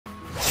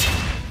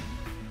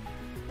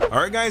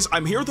Alright guys,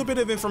 I'm here with a bit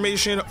of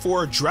information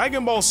for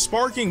Dragon Ball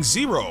Sparking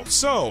Zero.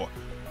 So,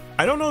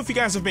 I don't know if you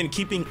guys have been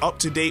keeping up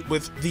to date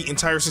with the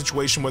entire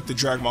situation with the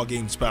Dragon Ball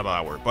Games Battle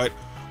Hour, but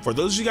for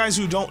those of you guys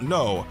who don't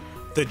know,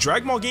 the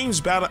Dragon Ball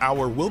Games Battle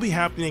Hour will be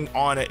happening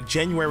on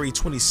January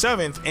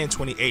 27th and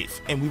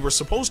 28th, and we were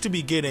supposed to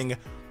be getting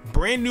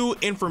brand new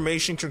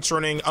information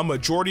concerning a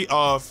majority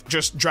of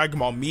just Dragon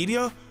Ball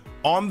media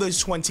on the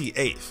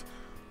 28th.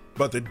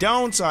 But the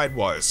downside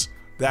was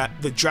that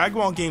the Dragon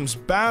Ball Games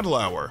Battle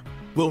Hour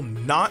will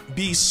not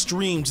be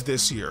streamed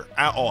this year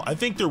at all. I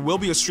think there will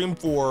be a stream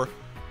for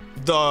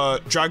the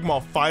Dragon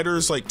Ball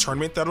Fighters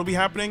tournament that'll be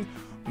happening,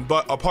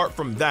 but apart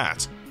from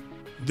that,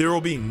 there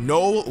will be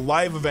no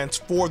live events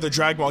for the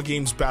Dragon Ball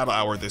Games Battle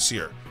Hour this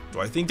year. Do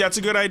I think that's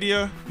a good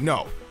idea?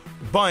 No,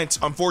 but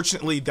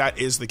unfortunately that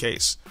is the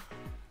case.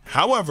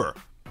 However,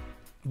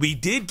 we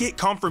did get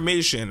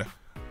confirmation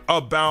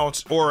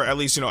about, or at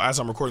least, as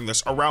I'm recording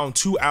this, around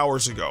 2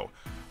 hours ago,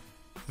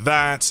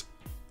 that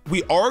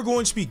we are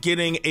going to be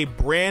getting a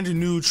brand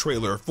new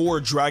trailer for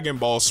Dragon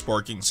Ball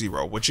Sparking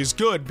Zero, which is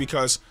good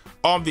because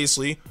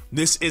obviously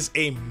this is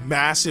a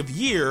massive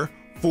year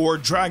for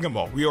Dragon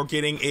Ball. We are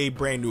getting a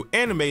brand new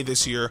anime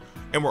this year,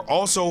 and we're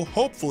also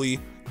hopefully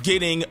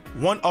getting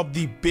one of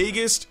the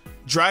biggest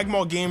Dragon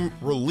Ball game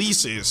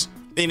releases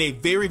in a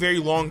very, very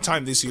long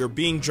time this year,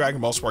 being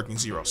Dragon Ball Sparking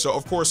Zero. So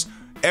of course,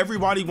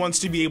 everybody wants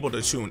to be able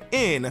to tune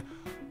in,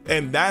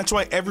 and that's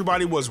why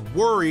everybody was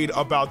worried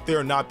about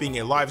there not being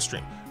a live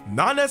stream.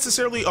 Not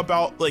necessarily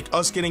about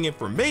us getting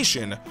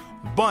information,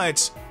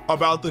 but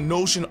about the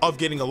notion of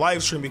getting a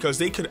live stream, because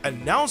they could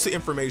announce the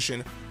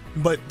information,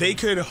 but they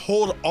could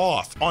hold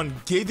off on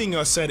giving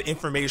us said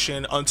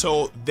information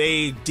until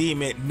they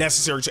deem it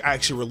necessary to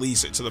actually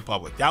release it to the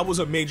public. That was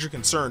a major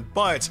concern,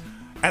 but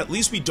at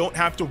least we don't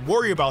have to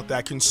worry about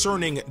that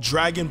concerning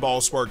Dragon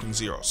Ball Sparking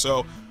Zero.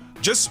 So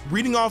just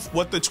reading off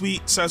what the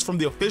tweet says from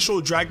the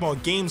official Dragon Ball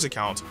Games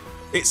account,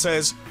 it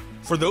says,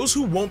 "For those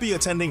who won't be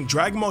attending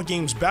Dragon Ball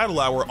Games Battle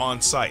Hour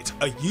on site,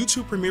 a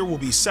YouTube premiere will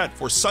be set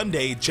for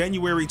Sunday,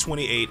 January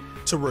 28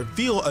 to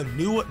reveal a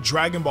new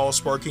Dragon Ball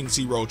Sparking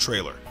Zero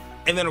trailer."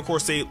 And then of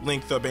course they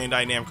link the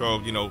Bandai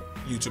Namco,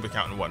 YouTube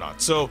account and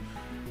whatnot. So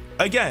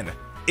again,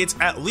 it's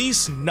at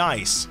least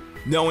nice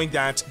knowing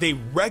that they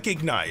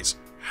recognize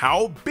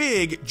how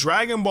big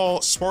Dragon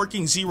Ball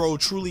Sparking Zero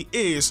truly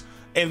is,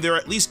 and they're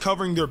at least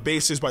covering their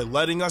bases by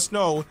letting us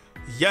know,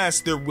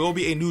 yes, there will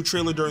be a new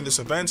trailer during this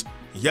event.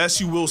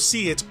 Yes, you will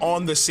see it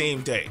on the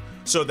same day.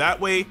 So that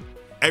way,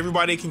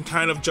 everybody can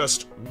kind of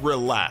just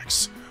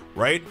relax,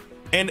 right?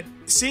 And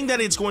seeing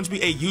that it's going to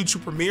be a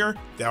YouTube premiere,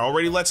 that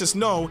already lets us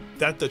know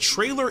that the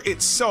trailer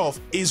itself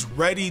is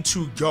ready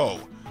to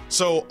go.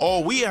 So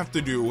all we have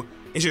to do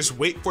is just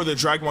wait for the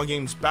Dragon Ball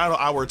Games Battle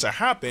Hour to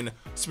happen,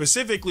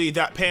 specifically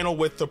that panel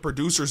with the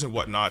producers and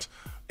whatnot.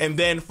 And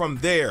then from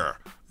there,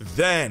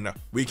 then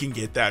we can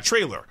get that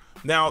trailer.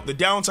 Now, the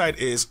downside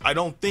is I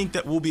don't think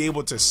that we'll be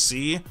able to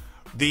see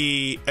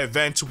the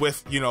event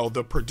with,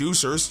 the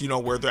producers,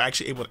 where they're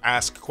actually able to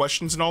ask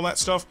questions and all that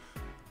stuff.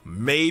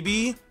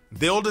 Maybe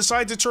they'll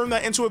decide to turn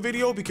that into a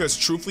video, because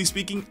truthfully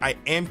speaking, I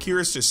am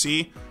curious to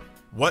see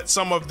what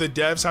some of the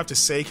devs have to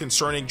say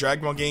concerning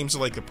Dragon Ball games,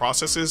 the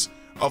processes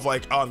of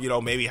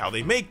maybe how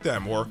they make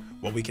them, or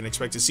what we can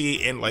expect to see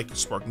in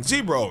Sparking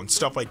Zero and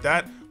stuff like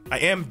that. I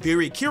am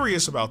very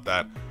curious about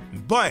that,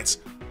 but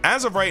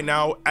as of right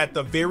now, at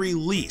the very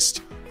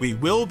least, we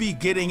will be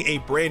getting a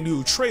brand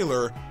new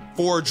trailer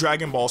for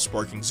Dragon Ball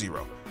Sparking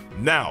Zero.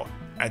 Now,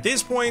 at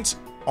this point,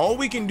 all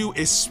we can do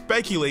is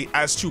speculate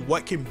as to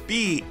what can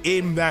be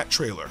in that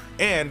trailer.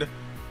 And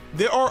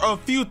there are a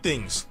few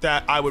things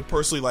that I would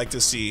personally like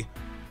to see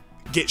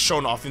get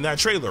shown off in that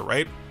trailer,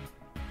 right?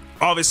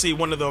 Obviously,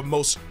 one of the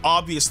most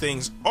obvious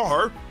things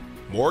are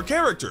more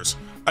characters.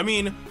 I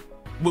mean,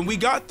 when we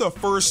got the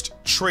first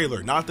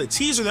trailer, not the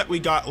teaser that we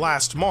got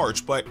last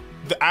March, but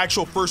the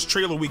actual first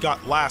trailer we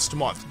got last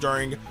month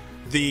during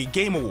the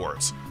Game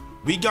Awards,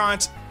 we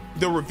got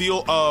the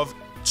reveal of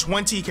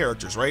 20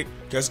 characters, right?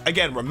 Because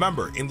again,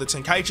 remember, in the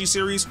Tenkaichi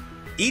series,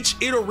 each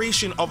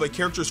iteration of a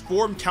character's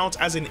form counts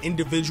as an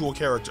individual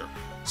character.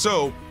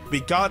 So we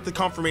got the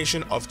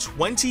confirmation of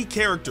 20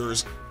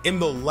 characters in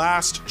the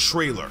last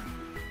trailer,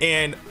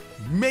 and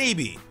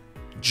maybe,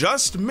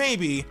 just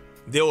maybe,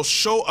 they'll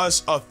show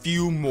us a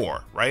few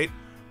more, right?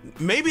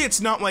 Maybe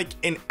it's not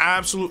an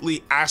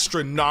absolutely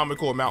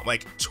astronomical amount,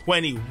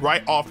 20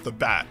 right off the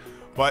bat,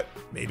 but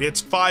maybe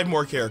it's 5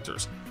 more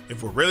characters.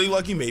 If we're really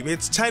lucky, maybe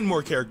it's 10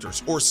 more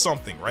characters or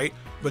something, right?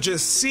 But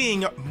just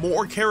seeing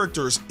more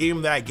characters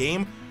in that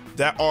game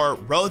that are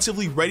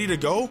relatively ready to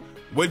go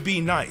would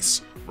be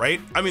nice, right?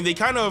 I mean, they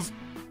kind of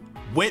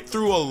went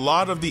through a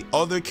lot of the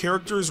other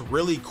characters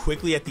really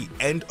quickly at the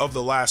end of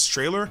the last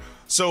trailer,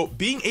 so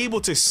being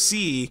able to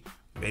see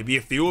maybe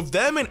a few of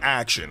them in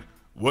action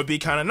would be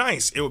kind of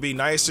nice. It would be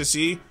nice to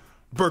see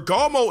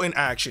Bergamo in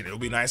action. It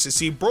would be nice to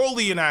see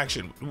Broly in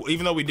action,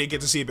 even though we did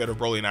get to see a bit of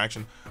Broly in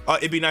action.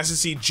 It'd be nice to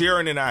see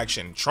Jiren in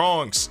action,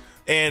 Trunks,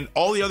 and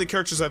all the other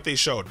characters that they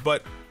showed.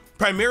 But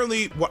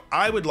primarily, what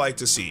I would like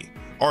to see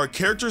are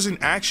characters in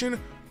action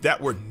that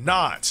were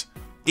not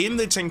in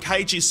the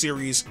Tenkaichi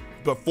series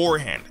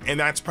beforehand, and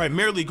that's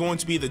primarily going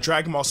to be the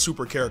Dragon Ball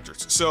Super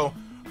characters. So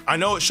I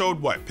know it showed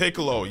what,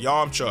 Piccolo,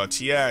 Yamcha,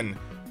 Tien,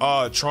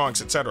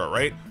 Trunks, etc.,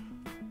 right?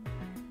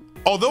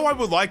 Although I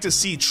would like to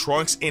see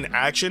Trunks in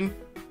action,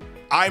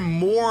 I'm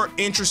more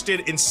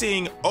interested in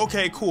seeing,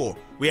 okay, cool,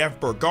 we have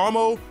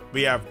Bergamo,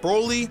 we have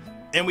Broly,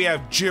 and we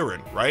have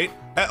Jiren, right?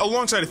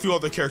 Alongside a few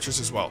other characters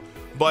as well.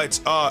 But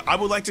I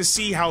would like to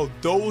see how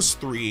those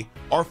three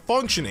are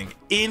functioning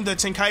in the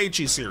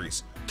Tenkaichi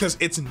series, because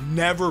it's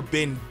never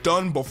been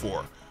done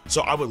before.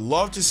 So I would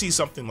love to see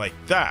something like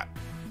that.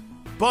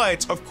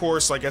 But of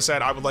course, like I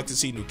said, I would like to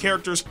see new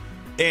characters.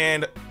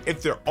 And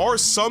if there are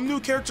some new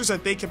characters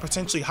that they can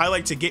potentially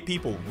highlight to get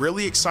people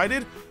really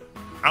excited,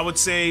 I would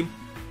say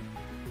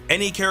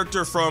any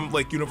character from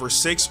like Universe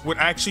 6 would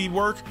actually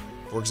work.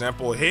 For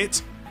example,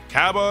 Hit,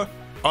 KAUBA,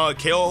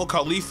 Kale,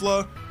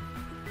 Caulifla,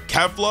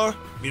 Kefla,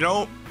 you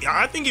know,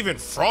 I think even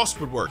Frost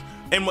would work.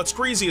 And what's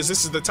crazy is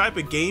this is the type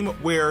of game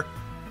where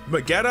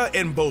Vegeta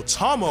and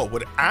Botamo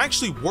would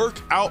actually work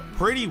out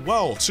pretty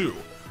well too.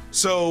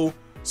 So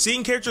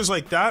seeing characters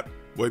like that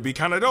would be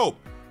kind of dope.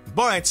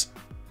 But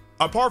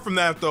apart from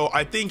that though,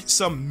 I think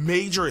some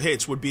major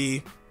hits would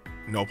be,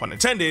 no pun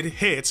intended,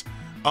 hit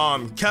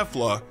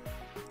Kefla.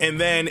 And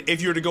then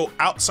if you were to go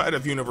outside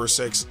of Universe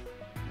 6,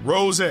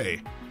 Rose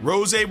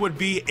would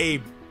be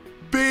a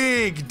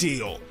big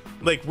deal.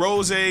 Like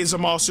Rose,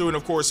 Zamasu, and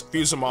of course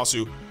Fuse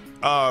Zamasu.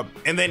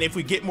 And then if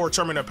we get more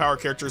Tournament of Power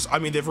characters, I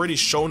mean, they've already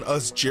shown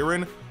us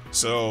Jiren,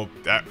 so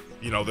that,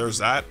 you know, there's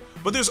that.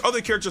 But there's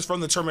other characters from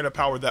the Tournament of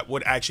Power that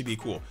would actually be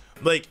cool.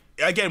 Like,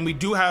 again, we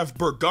do have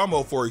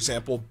Bergamo, for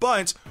example,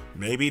 but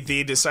maybe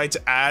they decide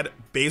to add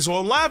Basil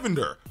and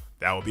Lavender.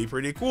 That would be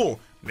pretty cool.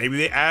 Maybe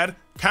they add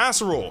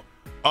Casserole,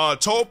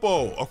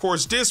 Topo, of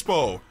course,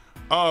 Dispo.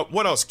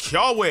 What else?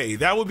 Kyawe,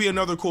 that would be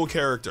another cool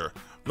character.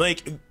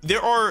 Like,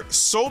 there are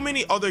so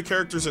many other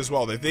characters as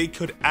well that they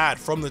could add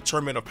from the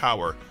Tournament of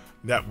Power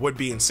that would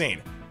be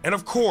insane. And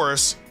of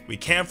course, we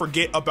can't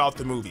forget about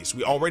the movies.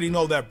 We already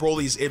know that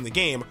Broly's in the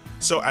game,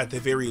 so at the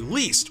very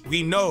least,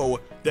 we know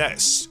that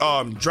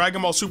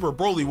Dragon Ball Super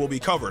Broly will be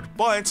covered.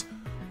 But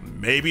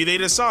maybe they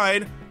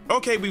decide,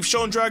 okay, we've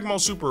shown Dragon Ball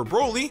Super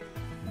Broly,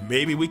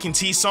 maybe we can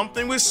tease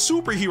something with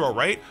Superhero,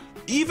 right?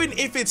 Even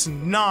if it's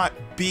not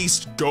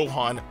Beast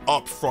Gohan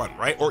up front,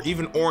 right? Or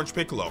even Orange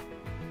Piccolo.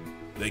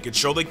 They could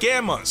show the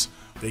Gammas,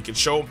 they could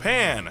show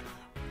Pan,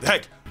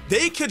 heck,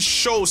 they could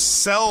show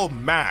Cell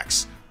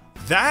Max.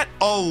 That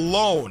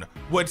alone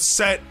would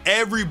set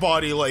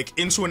everybody like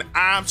into an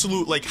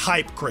absolute like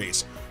hype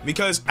craze.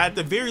 Because at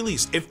the very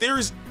least, if there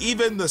is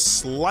even the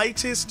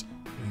slightest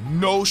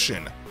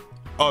notion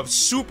of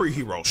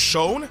superhero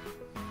shown,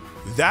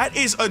 that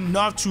is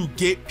enough to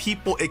get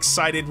people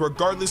excited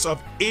regardless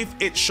of if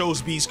it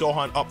shows Beast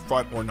Gohan up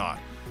front or not.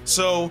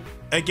 So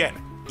again,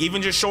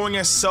 even just showing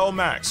us Cell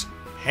Max,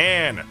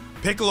 Han,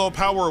 Piccolo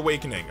Power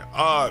Awakening,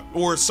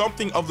 or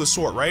something of the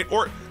sort, right?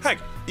 Or heck,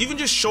 even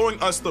just showing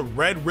us the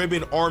Red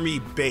Ribbon Army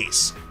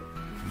base,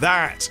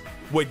 that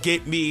would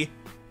get me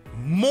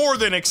more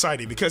than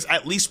excited, because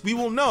at least we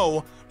will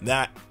know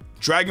that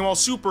Dragon Ball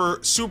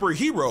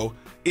Superhero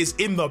is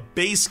in the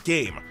base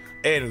game,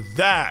 and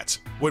that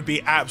would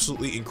be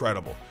absolutely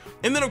incredible.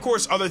 And then of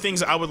course, other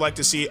things that I would like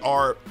to see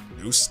are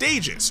new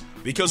stages,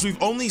 because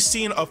we've only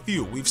seen a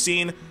few. We've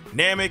seen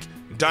Namek,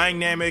 Dying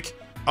Namek,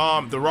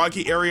 the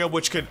rocky area,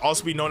 which could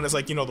also be known as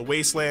like, you know, the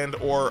wasteland,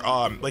 or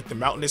like the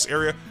mountainous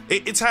area.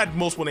 It's had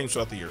multiple names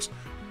throughout the years.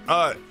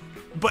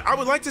 But I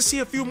would like to see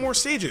a few more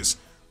stages.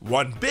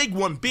 One big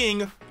one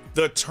being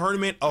the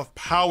Tournament of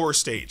Power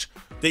stage.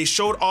 They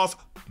showed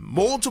off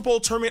multiple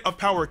Tournament of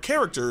Power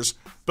characters,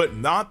 but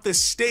not the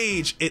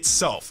stage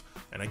itself.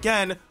 And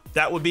again,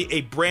 that would be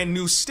a brand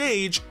new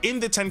stage in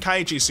the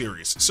Tenkaichi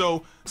series.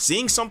 So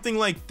seeing something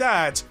like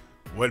that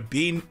would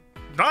be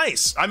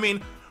nice. I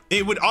mean,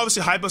 it would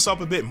obviously hype us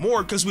up a bit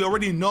more because we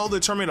already know the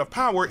Tournament of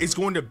Power is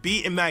going to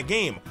be in that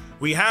game.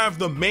 We have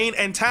the main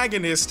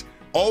antagonist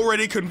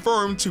already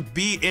confirmed to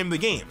be in the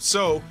game.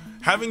 So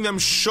having them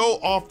show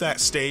off that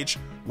stage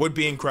would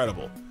be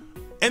incredible.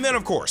 And then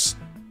of course,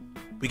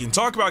 we can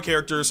talk about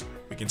characters,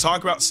 we can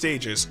talk about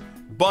stages,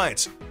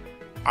 but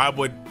I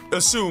would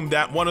assume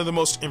that one of the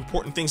most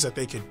important things that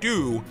they could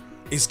do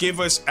is give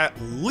us at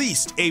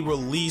least a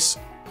release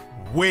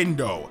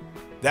window.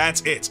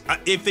 That's it.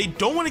 If they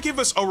don't want to give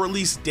us a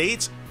release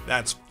date,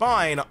 that's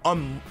fine.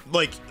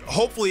 Like,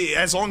 hopefully,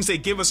 as long as they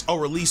give us a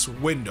release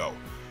window.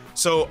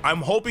 So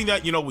I'm hoping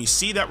that, you know, we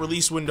see that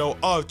release window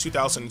of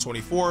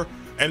 2024,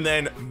 and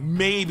then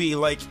maybe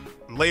like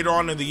later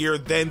on in the year,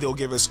 then they'll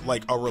give us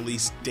like a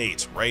release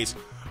date, right?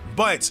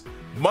 But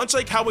much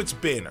like how it's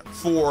been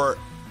for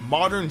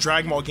modern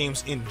Dragon Ball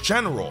games in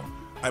general,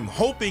 I'm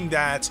hoping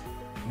that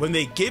when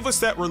they give us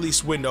that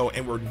release window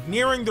and we're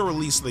nearing the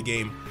release of the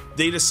game,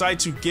 they decide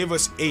to give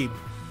us a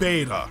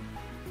beta.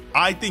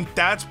 I think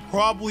that's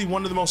probably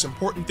one of the most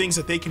important things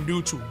that they can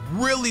do to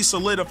really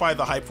solidify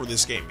the hype for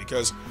this game,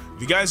 because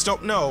if you guys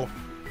don't know,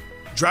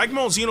 Dragon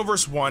Ball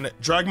Xenoverse 1,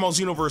 Dragon Ball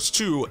Xenoverse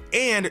 2,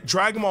 and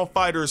Dragon Ball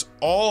FighterZ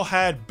all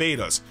had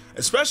betas,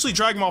 especially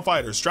Dragon Ball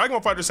FighterZ. Dragon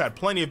Ball FighterZ had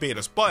plenty of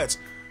betas, but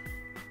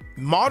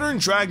modern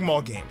Dragon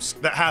Ball games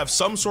that have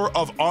some sort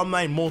of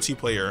online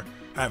multiplayer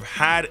have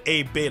had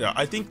a beta.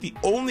 I think the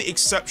only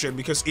exception,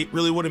 because it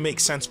really wouldn't make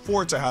sense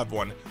for it to have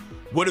one,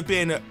 would have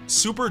been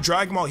Super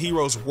Dragon Ball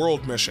Heroes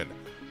World Mission.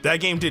 That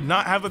game did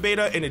not have a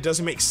beta, and it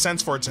doesn't make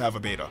sense for it to have a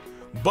beta.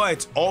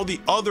 But all the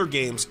other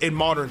games in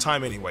modern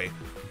time anyway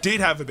did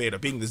have a beta,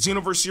 being the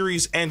Xenoverse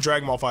series and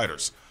Dragon Ball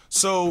FighterZ.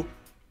 So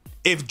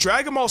if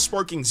Dragon Ball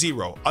Sparking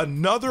Zero,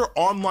 another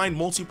online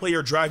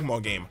multiplayer Dragon Ball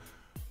game,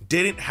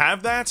 didn't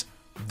have that,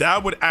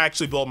 that would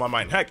actually blow my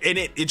mind. Heck, and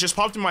it just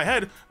popped in my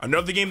head,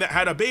 another game that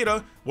had a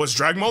beta was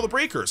Dragon Ball The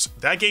Breakers.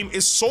 That game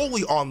is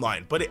solely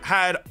online, but it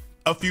had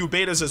a few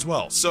betas as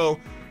well. So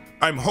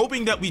I'm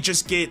hoping that we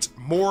just get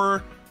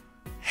more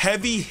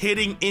heavy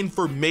hitting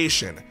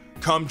information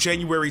come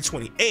January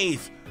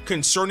 28th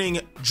concerning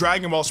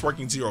Dragon Ball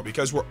Sparking Zero,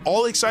 because we're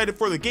all excited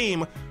for the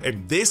game,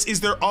 and this is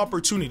their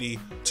opportunity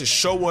to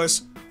show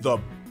us the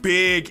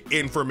big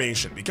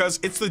information, because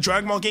it's the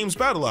Dragon Ball Games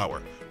Battle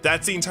Hour.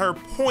 That's the entire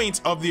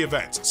point of the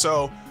event.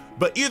 So,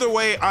 but either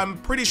way, I'm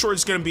pretty sure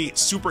it's going to be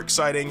super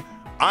exciting.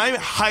 I'm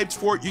hyped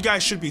for it. You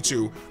guys should be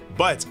too.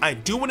 But I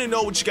do want to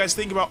know what you guys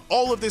think about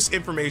all of this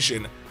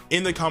information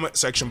in the comment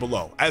section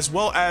below, as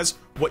well as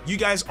what you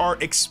guys are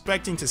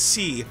expecting to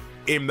see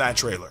in that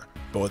trailer.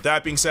 But with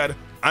that being said,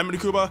 I'm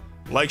Ndukauba.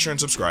 Like, share, and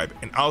subscribe,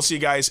 and I'll see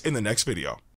you guys in the next video.